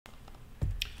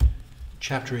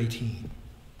Chapter 18.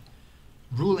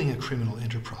 Ruling a criminal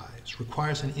enterprise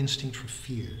requires an instinct for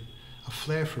fear, a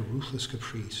flair for ruthless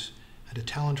caprice, and a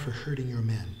talent for herding your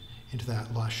men into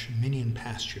that lush minion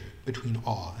pasture between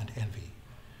awe and envy.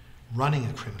 Running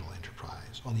a criminal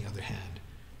enterprise, on the other hand,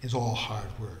 is all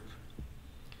hard work.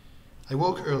 I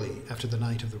woke early after the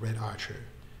night of the Red Archer,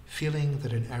 feeling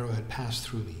that an arrow had passed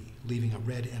through me, leaving a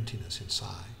red emptiness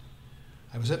inside.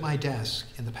 I was at my desk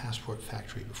in the passport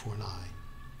factory before 9.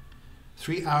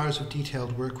 3 hours of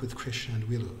detailed work with Krishna and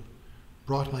Wilu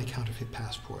brought my counterfeit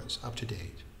passports up to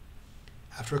date.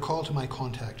 After a call to my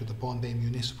contact at the Bombay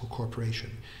Municipal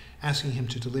Corporation, asking him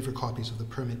to deliver copies of the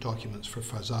permit documents for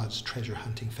Fazad's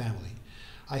treasure-hunting family,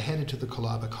 I headed to the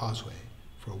Colaba Causeway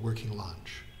for a working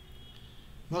lunch.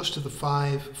 Most of the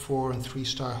 5, 4, and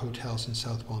 3-star hotels in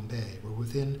South Bombay were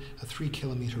within a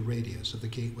 3-kilometer radius of the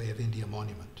Gateway of India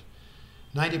monument.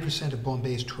 90% of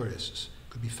Bombay's tourists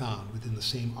could be found within the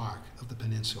same arc of the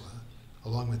peninsula,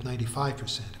 along with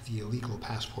 95% of the illegal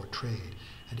passport trade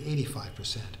and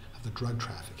 85% of the drug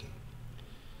trafficking.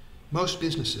 Most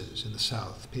businesses in the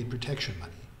south paid protection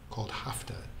money, called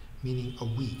hafta, meaning a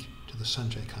week, to the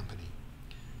Sanjay Company.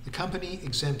 The company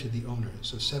exempted the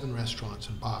owners of 7 restaurants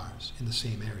and bars in the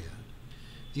same area.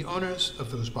 The owners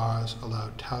of those bars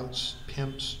allowed touts,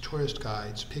 pimps, tourist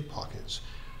guides, pickpockets,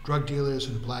 drug dealers,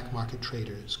 and black market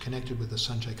traders connected with the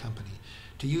Sanjay Company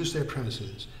to use their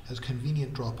premises as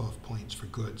convenient drop-off points for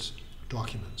goods,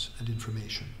 documents, and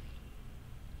information.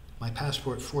 My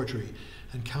passport forgery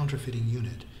and counterfeiting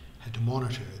unit had to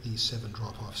monitor these 7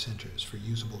 drop-off centers for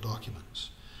usable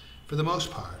documents. For the most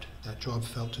part, that job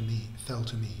fell to me.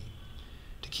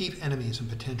 To keep enemies and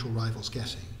potential rivals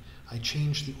guessing, I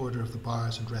changed the order of the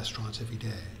bars and restaurants every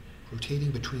day,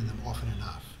 rotating between them often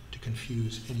enough to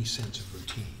confuse any sense of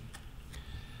routine.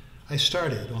 I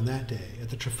started on that day at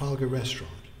the Trafalgar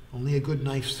restaurant, only a good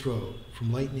knife's throw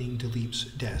from Lightning Dileep's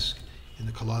desk in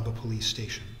the Colaba police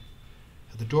station.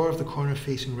 At the door of the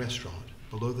corner-facing restaurant,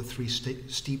 below the 3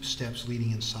 steep steps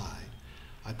leading inside,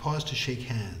 I paused to shake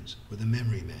hands with a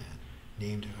memory man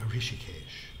named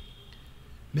Rishikesh.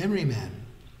 Memory men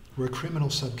were a criminal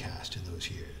subcaste in those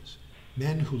years,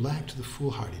 men who lacked the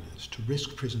foolhardiness to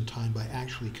risk prison time by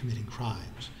actually committing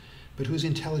crimes, but whose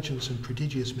intelligence and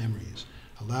prodigious memories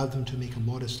allowed them to make a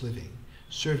modest living,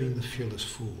 serving the fearless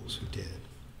fools who did.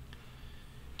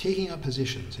 Taking up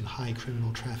positions in high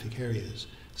criminal traffic areas,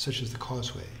 such as the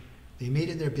Causeway, they made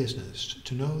it their business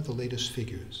to know the latest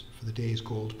figures for the day's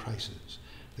gold prices,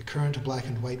 the current black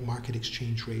and white market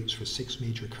exchange rates for 6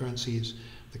 major currencies,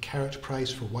 the carat price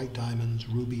for white diamonds,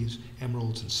 rubies,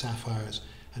 emeralds, and sapphires,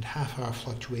 and half-hour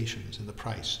fluctuations in the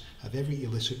price of every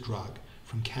illicit drug,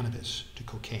 from cannabis to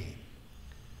cocaine.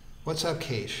 "What's up,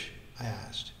 Kesh?" I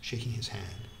asked, shaking his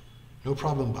hand. "No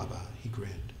problem, Baba," he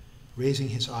grinned, raising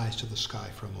his eyes to the sky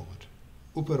for a moment.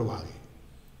 "Uparwali."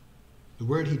 The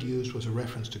word he'd used was a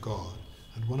reference to God,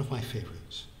 and one of my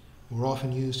favorites, more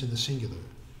often used in the singular,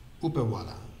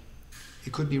 Uparwala.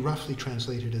 It could be roughly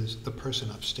translated as the person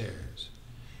upstairs.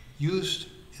 Used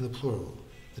in the plural,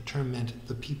 the term meant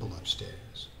the people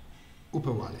upstairs.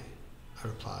 "Uparwale," I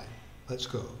replied. "Let's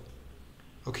go."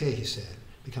 "Okay," he said,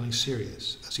 becoming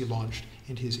serious as he launched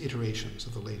into his iterations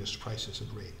of the latest prices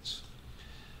and rates.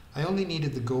 I only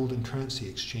needed the gold and currency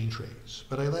exchange rates,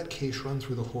 but I let Kesh run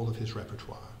through the whole of his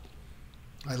repertoire.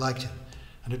 I liked him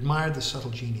and admired the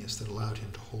subtle genius that allowed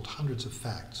him to hold hundreds of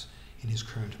facts in his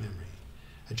current memory,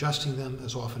 adjusting them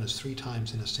as often as 3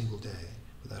 times in a single day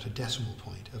without a decimal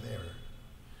point of error.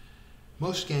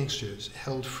 Most gangsters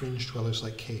held fringe dwellers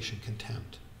like Kesh in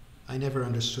contempt. I never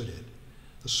understood it.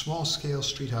 The small-scale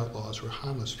street outlaws were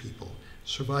harmless people,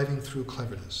 surviving through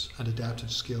cleverness and adapted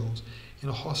skills in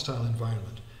a hostile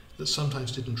environment that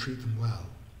sometimes didn't treat them well.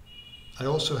 I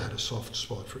also had a soft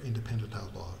spot for independent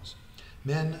outlaws,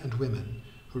 men and women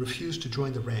who refused to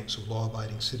join the ranks of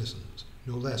law-abiding citizens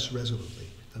no less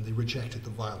resolutely than they rejected the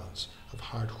violence of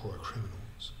hardcore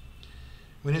criminals.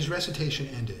 When his recitation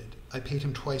ended, I paid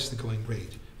him twice the going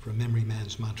rate for a memory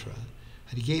man's mantra,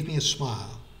 and he gave me a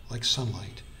smile like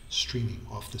sunlight streaming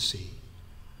off the sea.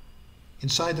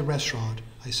 Inside the restaurant,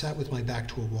 I sat with my back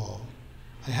to a wall.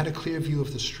 I had a clear view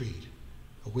of the street.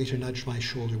 A waiter nudged my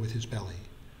shoulder with his belly.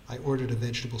 I ordered a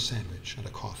vegetable sandwich and a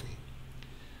coffee.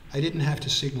 I didn't have to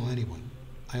signal anyone.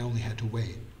 I only had to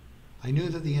wait. I knew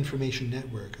that the information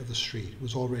network of the street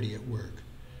was already at work.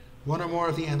 One or more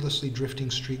of the endlessly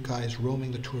drifting street guys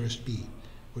roaming the tourist beat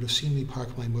would have seen me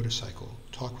park my motorcycle,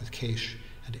 talk with Kesh,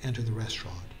 and enter the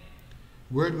restaurant.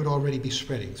 Word would already be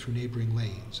spreading through neighboring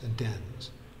lanes and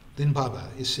dens. Lin Baba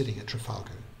is sitting at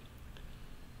Trafalgar.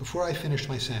 Before I finished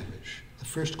my sandwich, the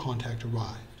first contact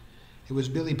arrived. It was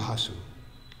Billy Basu.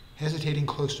 Hesitating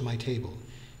close to my table,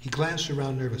 he glanced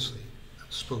around nervously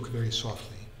and spoke very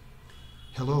softly.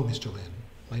 "Hello, Mr. Lin.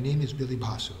 My name is Billy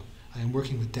Basu. I am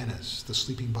working with Dennis, the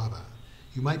sleeping Baba.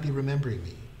 You might be remembering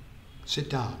me. Sit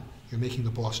down. You're making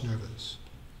the boss nervous."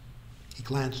 He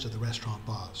glanced at the restaurant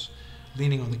boss,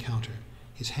 leaning on the counter,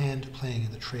 his hand playing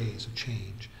in the trays of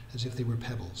change as if they were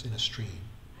pebbles in a stream.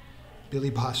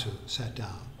 Billy Basu sat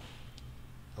down.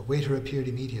 A waiter appeared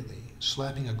immediately,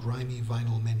 slapping a grimy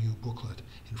vinyl menu booklet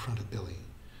in front of Billy.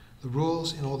 The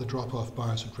rules in all the drop-off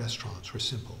bars and restaurants were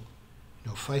simple.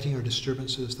 No fighting or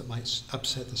disturbances that might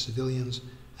upset the civilians,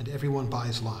 and everyone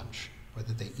buys lunch,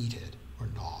 whether they eat it or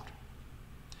not.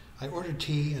 I ordered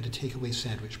tea and a takeaway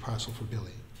sandwich parcel for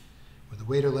Billy. When the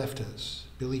waiter left us,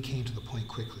 Billy came to the point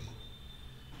quickly.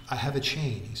 "I have a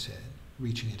chain," he said,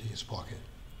 reaching into his pocket.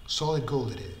 "Solid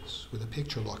gold it is, with a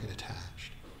picture locket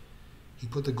attached." He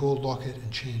put the gold locket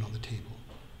and chain on the table.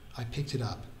 I picked it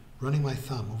up, running my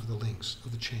thumb over the links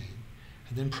of the chain,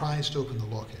 and then prized open the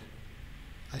locket.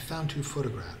 I found 2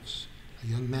 photographs, a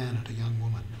young man and a young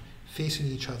woman, facing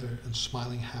each other and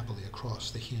smiling happily across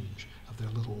the hinge of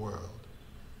their little world,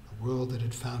 a world that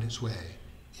had found its way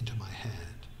into my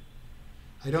hand.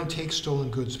 "I don't take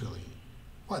stolen goods, Billy."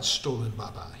 "What stolen,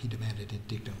 Baba?" he demanded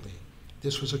indignantly.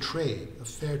 "This was a trade, a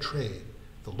fair trade,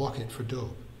 the locket for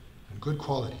dope, and good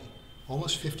quality,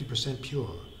 almost 50%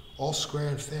 pure, all square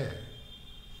and fair."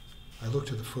 I looked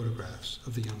at the photographs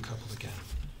of the young couple again.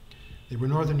 They were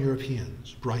Northern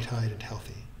Europeans, bright-eyed and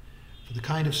healthy, for the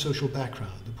kind of social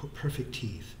background that put perfect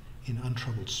teeth in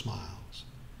untroubled smiles.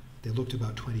 They looked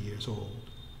about 20 years old.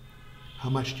 "How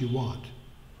much do you want?"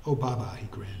 "Oh, Baba," he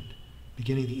grinned,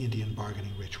 beginning the Indian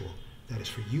bargaining ritual. "That is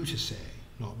for you to say,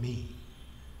 not me."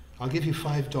 "I'll give you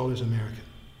 $5 American."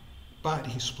 "But,"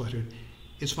 he spluttered,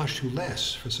 "it's much too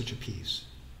less for such a piece."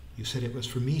 "You said it was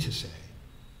for me to say."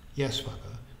 "Yes,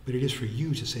 Baba, but it is for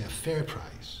you to say a fair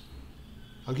price."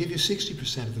 "I'll give you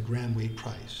 60% of the gram weight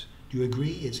price. Do you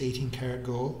agree it's 18-karat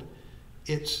gold?"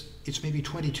 It's maybe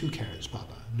 22 carats,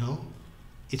 Baba. No?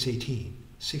 It's 18,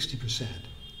 60%.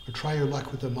 Or try your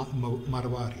luck with the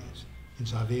Marwaris in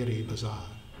Zaveri Bazaar."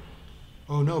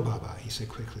 "Oh no, Baba," he said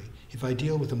quickly. "If I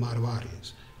deal with the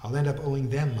Marwaris, I'll end up owing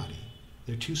them money.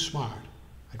 They're too smart.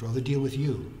 I'd rather deal with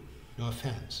you. No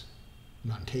offense.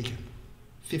 None taken.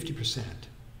 50%.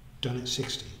 Done at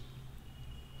 60.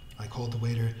 I called the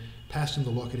waiter, passed him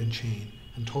the locket and chain,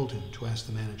 and told him to ask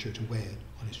the manager to weigh it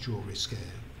on his jewelry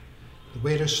scale. The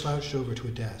waiter slouched over to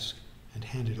a desk and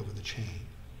handed over the chain.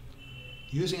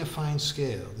 Using a fine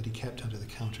scale that he kept under the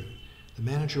counter, the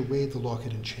manager weighed the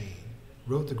locket and chain,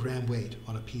 wrote the gram weight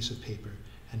on a piece of paper,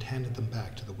 and handed them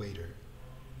back to the waiter.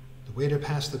 The waiter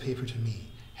passed the paper to me,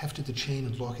 hefted the chain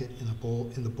and locket in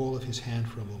the bowl of his hand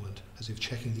for a moment, as if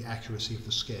checking the accuracy of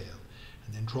the scale,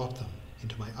 and then dropped them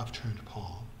into my upturned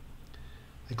palm.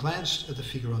 I glanced at the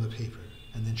figure on the paper,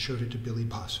 and then showed it to Billy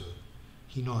Basu.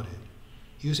 He nodded.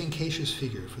 Using Keisha's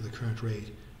figure for the current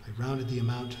rate, I rounded the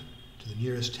amount to the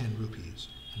nearest 10 rupees,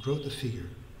 and wrote the figure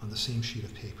on the same sheet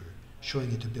of paper,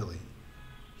 showing it to Billy.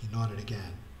 He nodded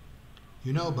again.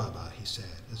 "You know, Baba," he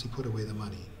said, as he put away the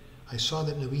money, "I saw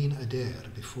that Naveen Adair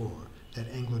before, that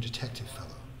Anglo detective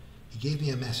fellow. He gave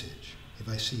me a message, if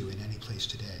I see you in any place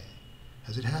today.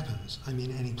 As it happens, I'm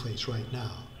in any place right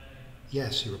now."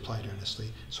 "Yes," he replied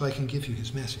earnestly, "so I can give you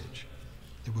his message."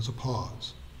 There was a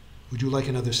pause. "Would you like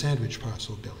another sandwich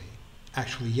parcel, Billy?"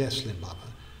 "Actually, yes, Lin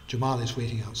Baba. Jamal is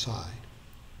waiting outside."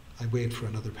 I waved for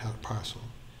another parcel.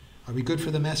 "Are we good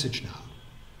for the message now?"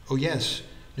 "Oh, yes.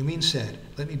 Naveen said,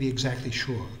 let me be exactly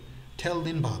sure. Tell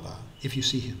Lin Baba, if you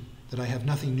see him, that I have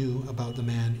nothing new about the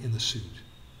man in the suit."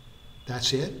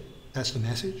 "That's it? That's the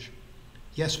message?"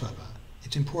 "Yes, Baba.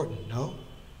 It's important, no?"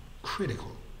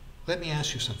 "Critical. Let me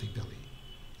ask you something, Billy."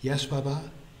 "Yes,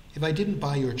 Baba? If I didn't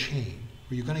buy your chain,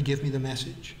 were you going to give me the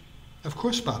message?" "Of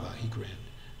course, Baba," he grinned,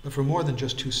 "but for more than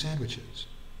just 2 sandwiches."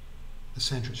 The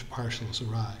sandwich parcels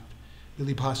arrived.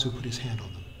 Billy Basu put his hand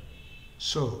on them.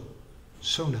 So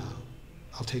now,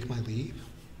 I'll take my leave?"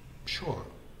 "Sure."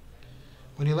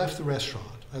 When he left the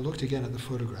restaurant, I looked again at the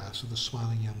photographs of the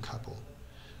smiling young couple.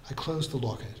 I closed the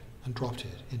locket and dropped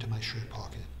it into my shirt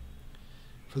pocket.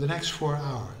 For the next 4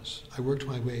 hours, I worked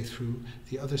my way through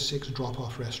the other 6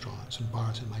 drop-off restaurants and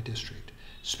bars in my district,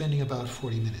 spending about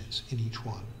 40 minutes in each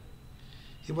one.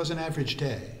 It was an average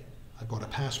day. I bought a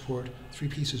passport, 3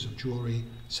 pieces of jewelry,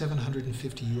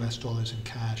 $750 in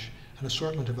cash, an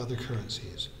assortment of other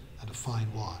currencies, and a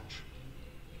fine watch.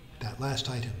 That last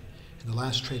item, in the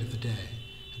last trade of the day,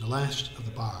 in the last of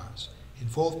the bars,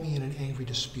 involved me in an angry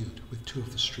dispute with 2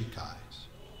 of the street guys.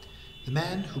 The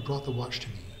man who brought the watch to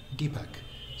me, Deepak,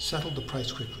 settled the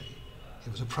price quickly,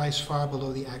 It was a price far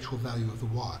below the actual value of the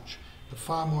watch, but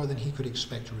far more than he could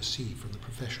expect to receive from the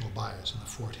professional buyers in the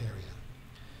fort area.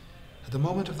 At the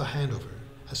moment of the handover,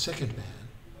 a second man,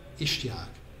 Ishtiaq,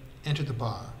 entered the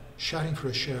bar, shouting for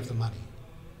a share of the money.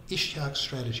 Ishtiaq's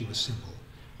strategy was simple: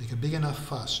 make a big enough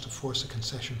fuss to force a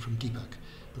concession from Deepak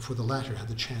before the latter had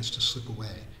the chance to slip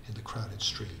away in the crowded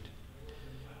street.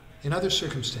 In other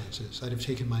circumstances, I'd have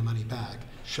taken my money back,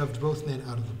 shoved both men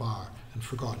out of the bar, and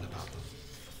forgotten about them.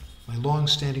 My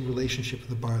long-standing relationship with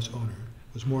the bar's owner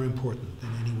was more important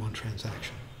than any one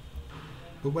transaction.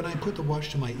 But when I put the watch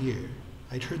to my ear,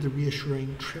 I'd heard the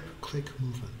reassuring trip-click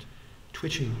movement,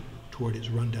 twitching toward its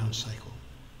rundown cycle,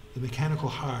 the mechanical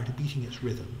heart beating its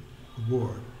rhythm,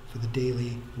 reward for the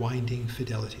daily, winding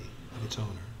fidelity of its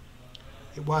owner.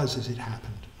 It was, as it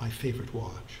happened, my favorite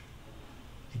watch.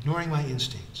 Ignoring my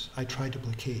instincts, I tried to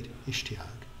placate Ishtiaq.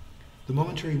 The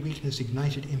momentary weakness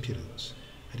ignited impudence,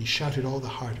 and he shouted all the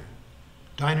harder.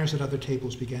 Diners at other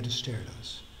tables began to stare at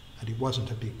us, and it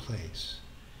wasn't a big place.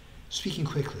 Speaking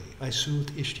quickly, I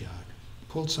soothed Ishtiaq,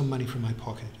 pulled some money from my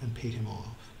pocket, and paid him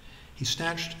off. He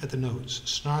snatched at the notes,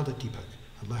 snarled at Deepak,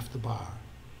 and left the bar.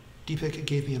 Deepak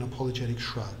gave me an apologetic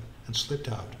shrug and slipped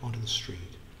out onto the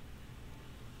street.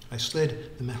 I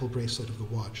slid the metal bracelet of the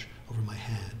watch over my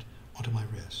hand, onto my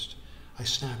wrist. I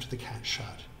snapped the catch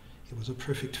shut. It was a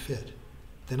perfect fit.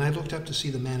 Then I looked up to see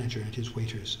the manager and his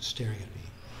waiters staring at me.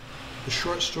 The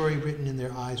short story written in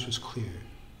their eyes was clear.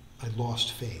 I'd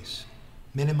lost face.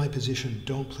 Men in my position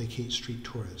don't placate street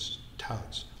tourists,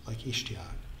 touts, like Ishtiaq.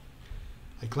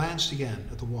 I glanced again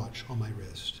at the watch on my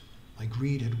wrist. My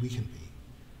greed had weakened me.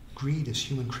 Greed is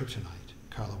human kryptonite,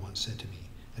 Carla once said to me,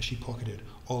 as she pocketed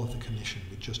all of the commission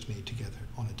we'd just made together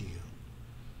on a deal.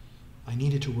 I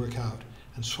needed to work out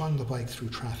and swung the bike through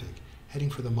traffic, heading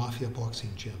for the Mafia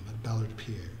boxing gym at Ballard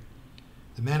Pier.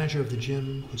 The manager of the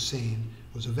gym, Hussein,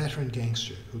 was a veteran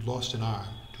gangster who'd lost an arm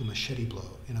to a machete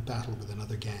blow in a battle with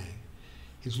another gang.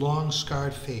 His long,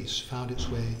 scarred face found its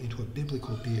way into a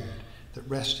biblical beard that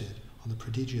rested on the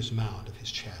prodigious mound of his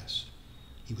chest.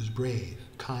 He was brave,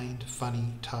 kind,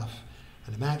 funny, tough,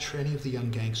 and a match for any of the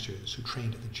young gangsters who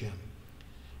trained at the gym.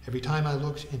 Every time I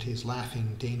looked into his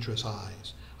laughing, dangerous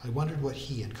eyes, I wondered what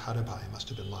he and Karabai must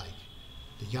have been like,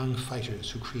 the young fighters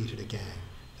who created a gang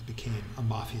that became a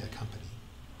mafia company.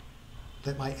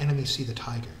 Let my enemy see the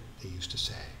tiger, they used to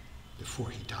say,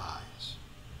 before he dies.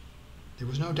 There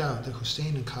was no doubt that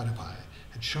Hussein and Karabai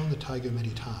had shown the tiger many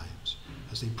times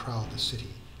as they prowled the city,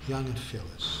 young and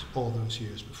fearless, all those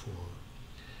years before.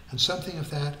 And something of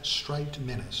that striped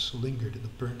menace lingered in the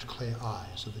burnt clay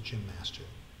eyes of the gym master.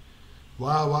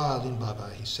 Wa wa Lin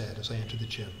Baba, he said as I entered the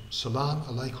gym. Salam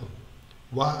alaikum.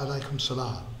 Wa alaikum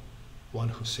salam. One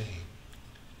Hussein.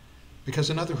 Because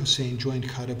another Hussein joined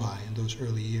Karabai in those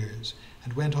early years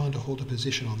and went on to hold a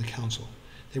position on the council,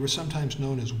 they were sometimes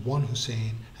known as one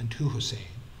Hussein and two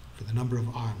Hussein for the number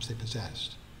of arms they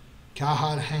possessed. Kya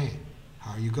hal hai?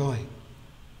 How are you going?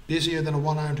 Busier than a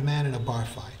one-armed man in a bar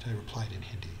fight, I replied in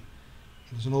Hindi.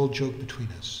 It was an old joke between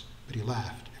us, but he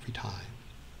laughed every time.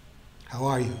 How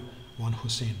are you? One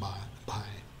Hussein Bhai.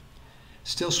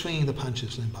 Still swinging the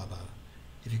punches, Lin Baba.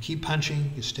 If you keep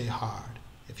punching, you stay hard.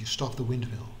 If you stop the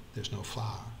windmill, there's no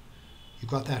flour. You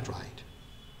got that right.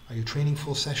 Are you training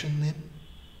full session, Lin?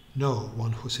 No,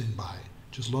 one Hussein Bhai,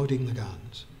 just loading the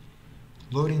guns.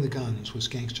 Loading the guns was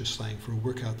gangster slang for a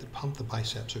workout that pumped the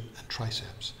biceps and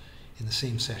triceps in the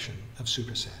same session of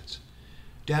supersets.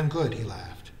 Damn good, he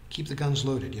laughed. Keep the guns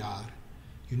loaded, Yar.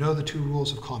 You know the 2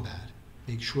 rules of combat.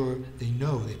 Make sure they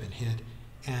know they've been hit,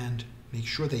 and make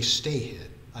sure they stay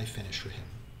hit, I finished for him.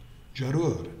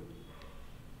 Jarur.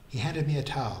 He handed me a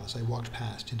towel as I walked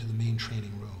past into the main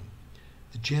training room.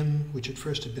 The gym, which at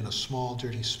first had been a small,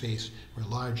 dirty space where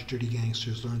large, dirty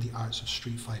gangsters learned the arts of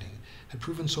street fighting, had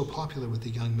proven so popular with the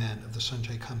young men of the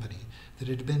Sanjay Company that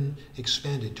it had been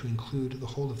expanded to include the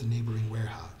whole of the neighboring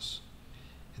warehouse.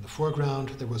 In the foreground,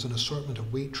 there was an assortment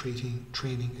of weight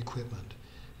training equipment,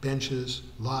 benches,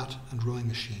 lot and rowing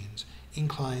machines,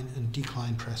 incline and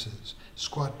decline presses,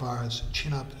 squat bars,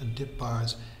 chin-up and dip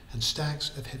bars, and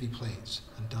stacks of heavy plates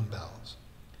and dumbbells.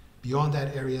 Beyond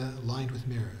that area, lined with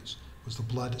mirrors, was the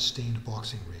blood-stained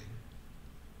boxing ring.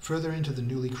 Further into the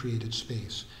newly created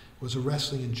space was a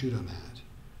wrestling and judo mat.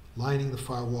 Lining the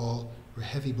far wall were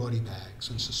heavy body bags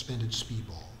and suspended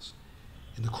speedballs.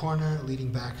 In the corner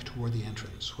leading back toward the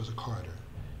entrance was a corridor,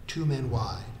 2 men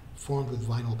wide, formed with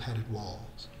vinyl-padded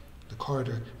walls. The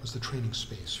corridor was the training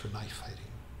space for knife fighting.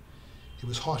 It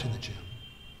was hot in the gym.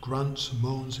 Grunts,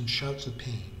 moans, and shouts of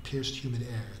pain pierced humid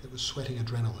air that was sweating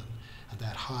adrenaline and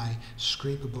that high,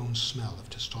 scrape-a-bone smell of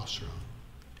testosterone.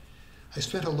 I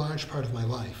spent a large part of my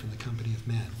life in the company of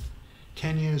men.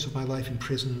 10 years of my life in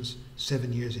prisons,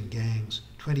 7 years in gangs,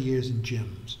 20 years in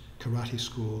gyms, karate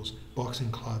schools,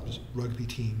 boxing clubs, rugby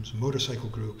teams, motorcycle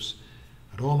groups,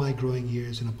 and all my growing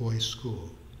years in a boys'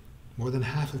 school. More than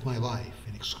half of my life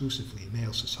in exclusively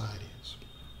male societies.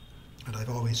 And I've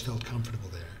always felt comfortable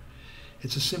there.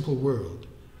 It's a simple world.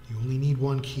 You only need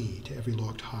one key to every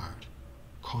locked heart: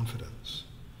 confidence.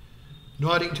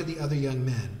 Nodding to the other young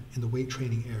men in the weight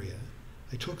training area,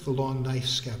 I took the long knife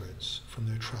scabbards from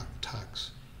their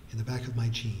tucks in the back of my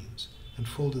jeans and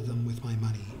folded them with my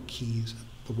money, keys,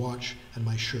 the watch, and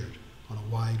my shirt on a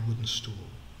wide wooden stool.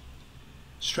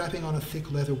 Strapping on a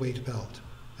thick leather-weight belt,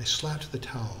 I slapped the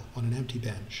towel on an empty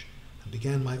bench and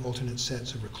began my alternate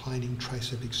sets of reclining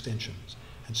tricep extensions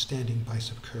and standing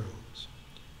bicep curls.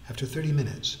 After 30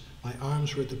 minutes, my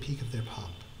arms were at the peak of their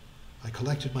pump. I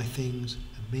collected my things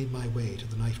and made my way to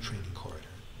the knife training corridor.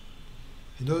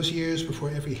 In those years before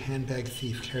every handbag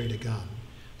thief carried a gun,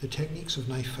 the techniques of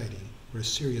knife fighting were a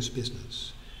serious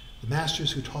business. The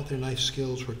masters who taught their knife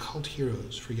skills were cult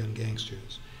heroes for young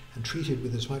gangsters and treated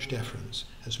with as much deference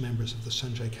as members of the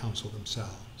Sanjay Council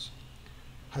themselves.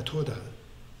 Hatoda,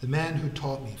 the man who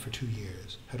taught me for 2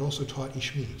 years, had also taught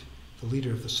Ishmeet, the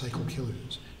leader of the cycle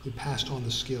killers, who had passed on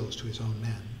the skills to his own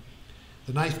men.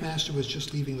 The knife master was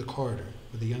just leaving the corridor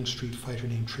with a young street fighter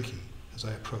named Tricky as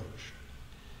I approached.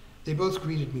 They both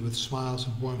greeted me with smiles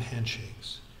and warm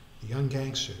handshakes. The young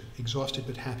gangster, exhausted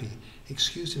but happy,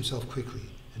 excused himself quickly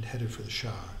and headed for the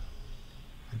shower.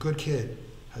 "A good kid,"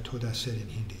 Hatoda said in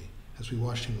Hindi as we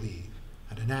watched him leave,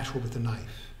 "and a natural with the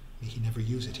knife. May he never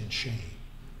use it in shame."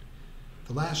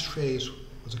 The last phrase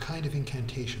was a kind of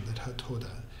incantation that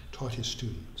Hatoda taught his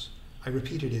students. I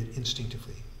repeated it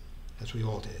instinctively, as we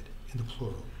all did, in the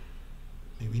plural.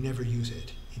 May we never use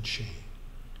it in shame.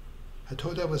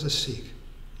 Hatoda was a Sikh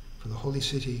from the holy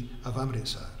city of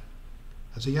Amritsar.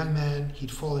 As a young man,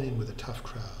 he'd fallen in with a tough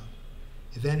crowd.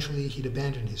 Eventually, he'd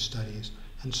abandoned his studies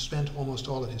and spent almost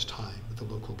all of his time with the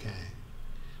local gang.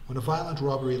 When a violent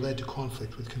robbery led to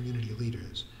conflict with community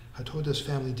leaders, Hatoda's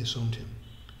family disowned him.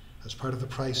 As part of the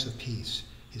price of peace,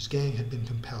 his gang had been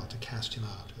compelled to cast him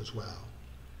out as well.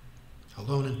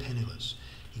 Alone and penniless,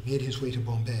 he made his way to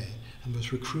Bombay and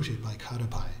was recruited by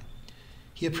Karabai.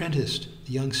 He apprenticed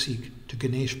the young Sikh to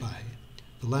Ganesh Bai,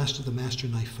 the last of the master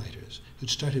knife fighters who'd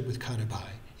started with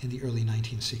Karabai in the early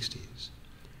 1960s.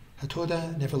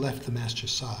 Hatoda never left the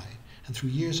master's side, and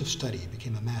through years of study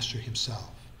became a master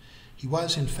himself. He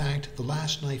was, in fact, the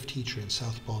last knife teacher in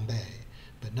South Bombay,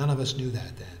 but none of us knew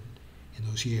that then, in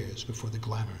those years before the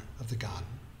glamour of the gun.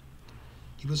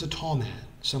 He was a tall man,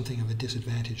 something of a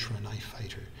disadvantage for a knife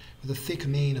fighter, with a thick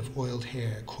mane of oiled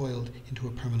hair coiled into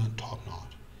a permanent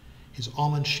topknot. His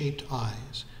almond-shaped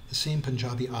eyes, the same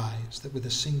Punjabi eyes that with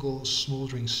a single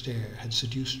smouldering stare had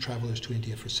seduced travelers to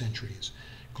India for centuries,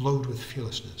 glowed with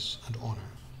fearlessness and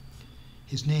honor.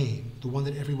 His name, the one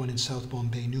that everyone in South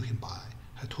Bombay knew him by,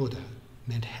 Hatoda,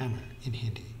 meant hammer in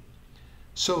Hindi.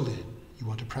 "So, Lin, you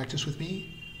want to practice with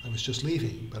me? I was just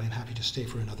leaving, but I'm happy to stay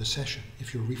for another session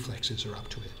if your reflexes are up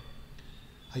to it."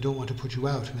 "I don't want to put you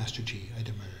out, Master Ji," I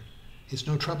demurred. "It's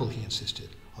no trouble," he insisted.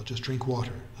 "I'll just drink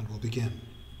water and we'll begin."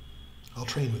 "I'll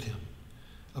train with him,"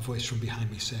 a voice from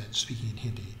behind me said, speaking in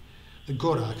Hindi. "The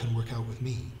Gora can work out with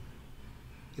me."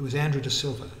 It was Andrew De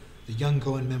Silva, the young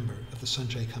Goan member of the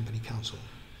Sanjay Company Council.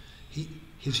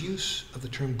 His use of the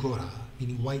term Gora,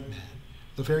 meaning white man,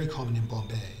 though very common in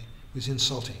Bombay, was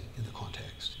insulting in the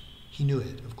context. He knew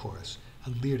it, of course,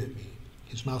 and leered at me,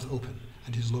 his mouth open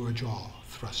and his lower jaw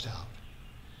thrust out.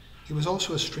 It was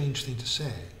also a strange thing to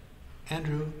say.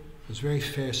 Andrew was very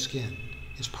fair-skinned,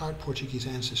 his part Portuguese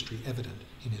ancestry evident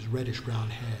in his reddish-brown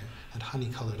hair and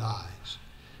honey-colored eyes.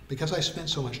 Because I spent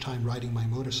so much time riding my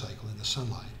motorcycle in the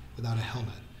sunlight without a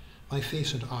helmet, my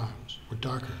face and arms were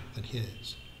darker than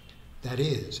his. "That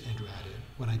is," Andrew added,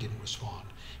 when I didn't respond,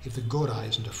 "if the Gora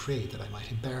isn't afraid that I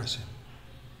might embarrass him."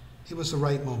 It was the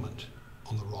right moment,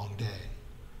 on the wrong day.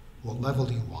 "What level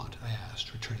do you want?" I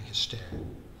asked, returning his stare.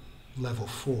 "Level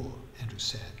 4, Andrew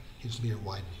said, his leer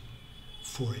widening.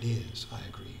 4 it is, I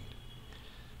agreed.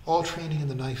 All training in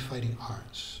the knife-fighting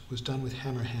arts was done with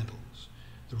hammer handles,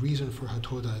 the reason for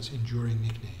Hatoda's enduring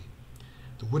nickname.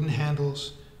 The wooden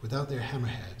handles, without their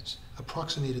hammerheads,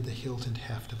 approximated the hilt and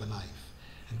heft of a knife,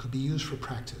 and could be used for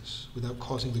practice without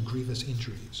causing the grievous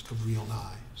injuries of real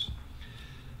knives.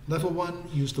 Level 1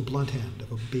 used the blunt end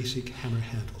of a basic hammer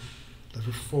handle.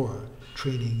 Level 4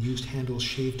 training used handles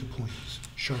shaved to points,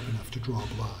 sharp enough to draw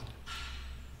blood.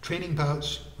 Training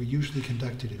bouts were usually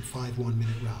conducted in 5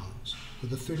 one-minute rounds,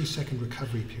 with a 30-second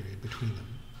recovery period between them.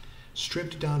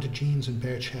 Stripped down to jeans and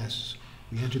bare chests,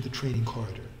 we entered the training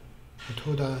corridor.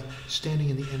 Hatoda, standing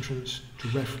in the entrance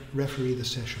to referee the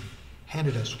session,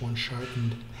 handed us one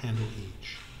sharpened handle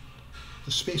each.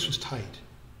 The space was tight,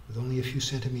 with only a few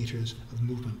centimeters of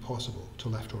movement possible to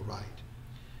left or right.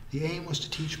 The aim was to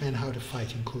teach men how to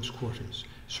fight in close quarters,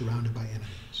 surrounded by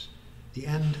enemies. The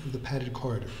end of the padded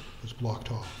corridor was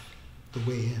blocked off. The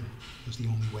way in was the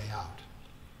only way out.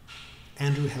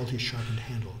 Andrew held his sharpened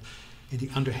handle in the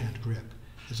underhand grip,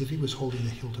 as if he was holding the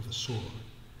hilt of a sword.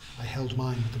 I held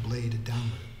mine with the blade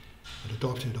downward and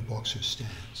adopted a boxer's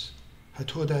stance.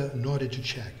 Hatoda nodded to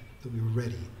check that we were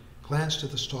ready, glanced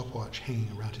at the stopwatch hanging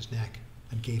around his neck,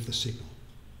 and gave the signal.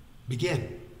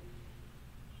 Begin!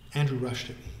 Andrew rushed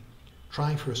at me,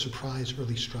 trying for a surprise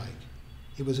early strike.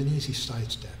 It was an easy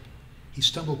sidestep. He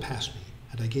stumbled past me,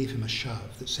 and I gave him a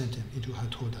shove that sent him into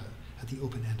Hatoda at the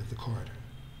open end of the corridor.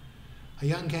 A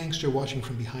young gangster watching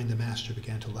from behind the master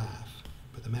began to laugh,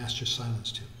 but the master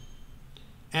silenced him.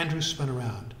 Andrew spun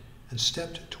around and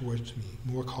stepped towards me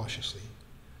more cautiously.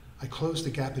 I closed the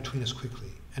gap between us quickly,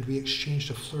 and we exchanged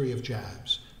a flurry of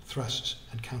jabs, thrusts,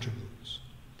 and counter moves.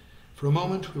 For a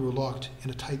moment, we were locked in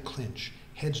a tight clinch,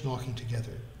 heads knocking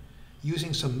together.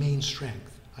 Using some main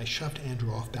strength, I shoved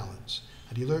Andrew off balance,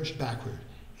 and he lurched backward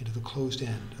into the closed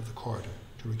end of the corridor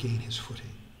to regain his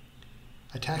footing.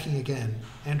 Attacking again,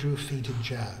 Andrew feinted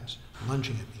jabs,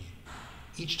 lunging at me.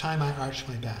 Each time I arched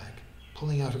my back,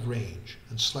 pulling out of range,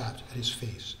 and slapped at his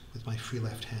face with my free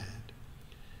left hand.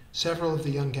 Several of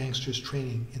the young gangsters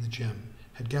training in the gym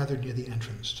had gathered near the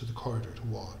entrance to the corridor to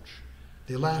watch.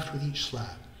 They laughed with each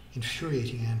slap,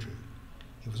 infuriating Andrew.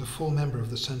 He was a full member of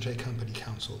the Sanjay Company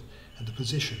Council, and the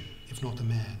position, if not the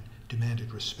man,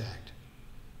 demanded respect.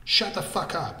 "Shut the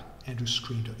fuck up!" Andrew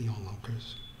screamed at the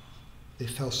onlookers. They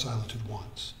fell silent at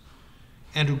once.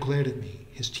 Andrew glared at me,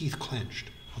 his teeth clenched,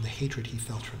 on the hatred he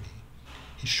felt for me.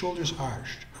 His shoulders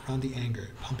arched around the anger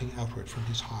pumping outward from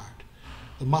his heart.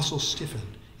 The muscles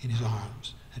stiffened in his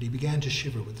arms, and he began to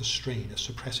shiver with the strain of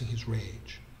suppressing his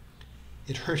rage.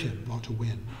 It hurt him not to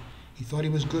win. He thought he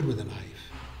was good with a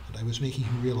knife, and I was making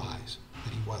him realize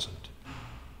that he wasn't.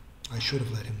 I should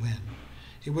have let him win.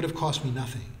 It would have cost me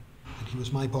nothing, and he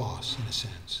was my boss, in a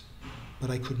sense. But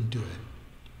I couldn't do it.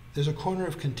 There's a corner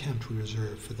of contempt we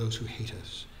reserve for those who hate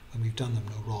us when we've done them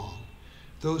no wrong,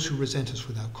 those who resent us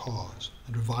without cause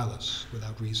and revile us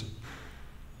without reason.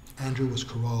 Andrew was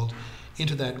corralled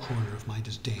into that corner of my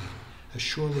disdain as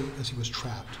surely as he was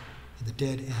trapped in the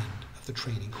dead end of the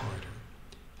training corridor,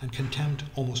 and contempt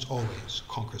almost always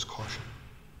conquers caution.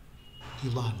 He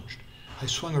lunged. I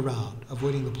swung around,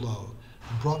 avoiding the blow,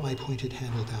 and brought my pointed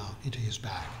handle down into his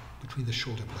back, between the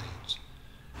shoulder blades.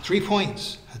 3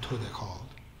 points, Hatoda called.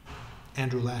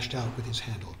 Andrew lashed out with his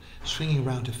handle, swinging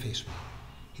around to face me.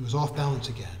 He was off balance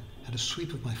again, and a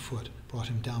sweep of my foot brought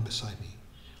him down beside me.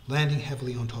 Landing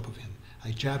heavily on top of him,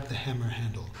 I jabbed the hammer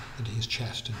handle into his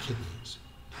chest and kidneys.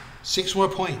 6 more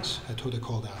points, Hatoda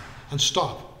called out, and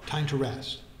stop, time to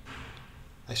rest.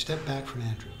 I stepped back from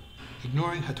Andrew.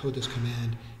 Ignoring Hatoda's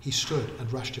command, he stood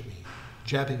and rushed at me,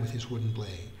 jabbing with his wooden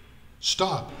blade.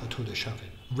 Stop, Hatoda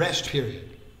shouted. Rest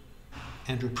period.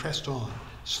 Andrew pressed on,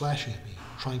 slashing at me,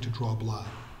 trying to draw blood.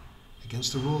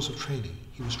 Against the rules of training,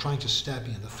 he was trying to stab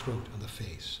me in the throat and the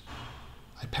face.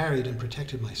 I parried and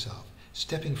protected myself,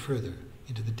 stepping further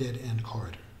into the dead-end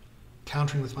corridor.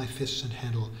 Countering with my fists and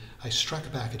handle, I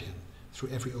struck back at him through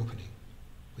every opening.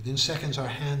 Within seconds, our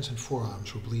hands and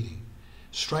forearms were bleeding.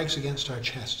 Strikes against our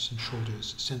chests and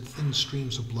shoulders sent thin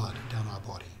streams of blood down our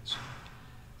bodies.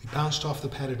 We bounced off the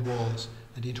padded walls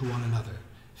and into one another,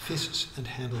 fists and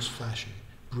handles flashing,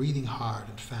 breathing hard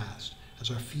and fast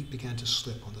as our feet began to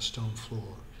slip on the stone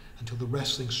floor until the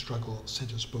wrestling struggle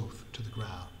sent us both to the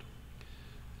ground.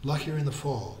 Luckier in the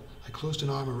fall, I closed an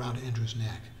arm around Andrew's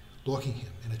neck, locking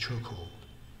him in a chokehold.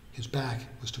 His back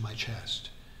was to my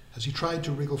chest. As he tried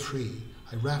to wriggle free,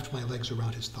 I wrapped my legs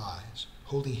around his thighs,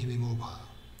 holding him immobile.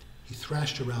 He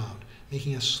thrashed around,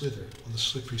 making us slither on the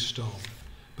slippery stone,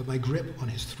 but my grip on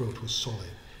his throat was solid,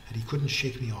 and he couldn't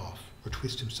shake me off or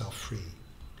twist himself free.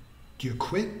 Do you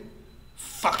quit?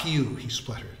 Fuck you, he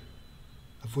spluttered.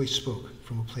 A voice spoke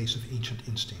from a place of ancient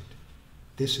instinct.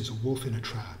 This is a wolf in a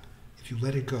trap. If you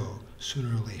let it go,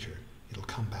 sooner or later, it'll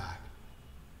come back.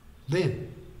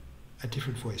 Lynn, a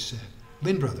different voice said.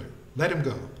 Lynn, brother, let him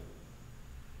go.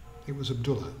 It was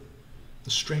Abdullah.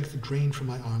 The strength drained from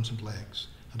my arms and legs,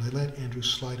 and I let Andrew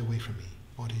slide away from me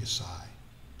onto his side.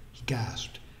 He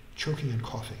gasped, choking and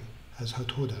coughing, as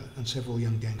Hatoda and several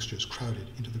young gangsters crowded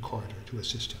into the corridor to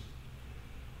assist him.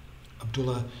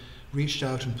 Abdullah reached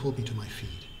out and pulled me to my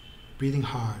feet. Breathing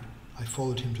hard, I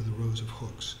followed him to the rows of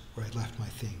hooks where I'd left my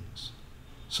things.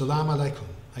 Salam alaikum,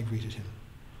 I greeted him.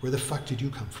 Where the fuck did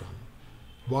you come from?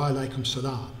 Wa alaikum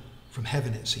salam, from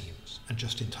heaven it seems, and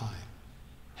just in time.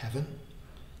 Heaven?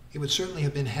 It would certainly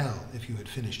have been hell if you had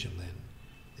finished him, Lynn.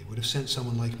 They would have sent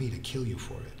someone like me to kill you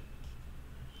for it.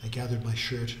 I gathered my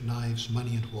shirt, knives,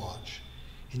 money, and watch.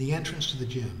 In the entrance to the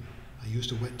gym, I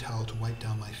used a wet towel to wipe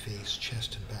down my face,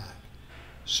 chest, and back.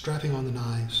 Strapping on the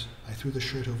knives, I threw the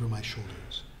shirt over my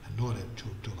shoulders and nodded to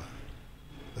Abdullah.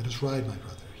 "Let us ride, my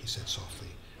brother," he said softly,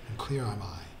 "and clear our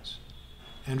minds."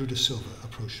 Andrew da Silva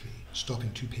approached me,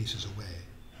 stopping 2 paces away.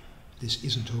 "This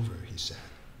isn't over," he said.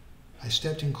 I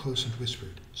stepped in close and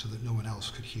whispered so that no one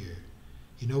else could hear.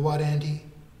 "You know what, Andy?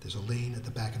 There's a lane at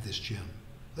the back of this gym.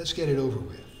 Let's get it over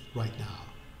with, right now.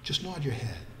 Just nod your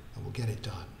head, and we'll get it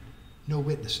done. No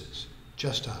witnesses,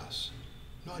 just us.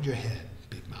 Nod your head,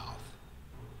 big mouth."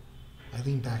 I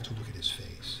leaned back to look at his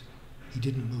face. He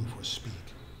didn't move or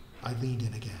speak. I leaned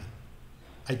in again.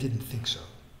 "I didn't think so.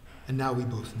 And now we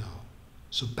both know.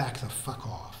 So back the fuck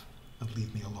off and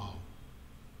leave me alone."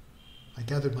 I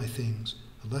gathered my things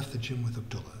and left the gym with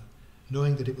Abdullah,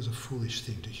 knowing that it was a foolish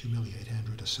thing to humiliate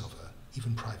Andrew da Silva,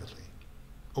 even privately.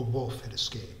 A wolf had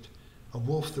escaped, a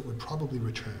wolf that would probably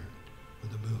return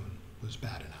when the moon was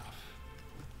bad enough.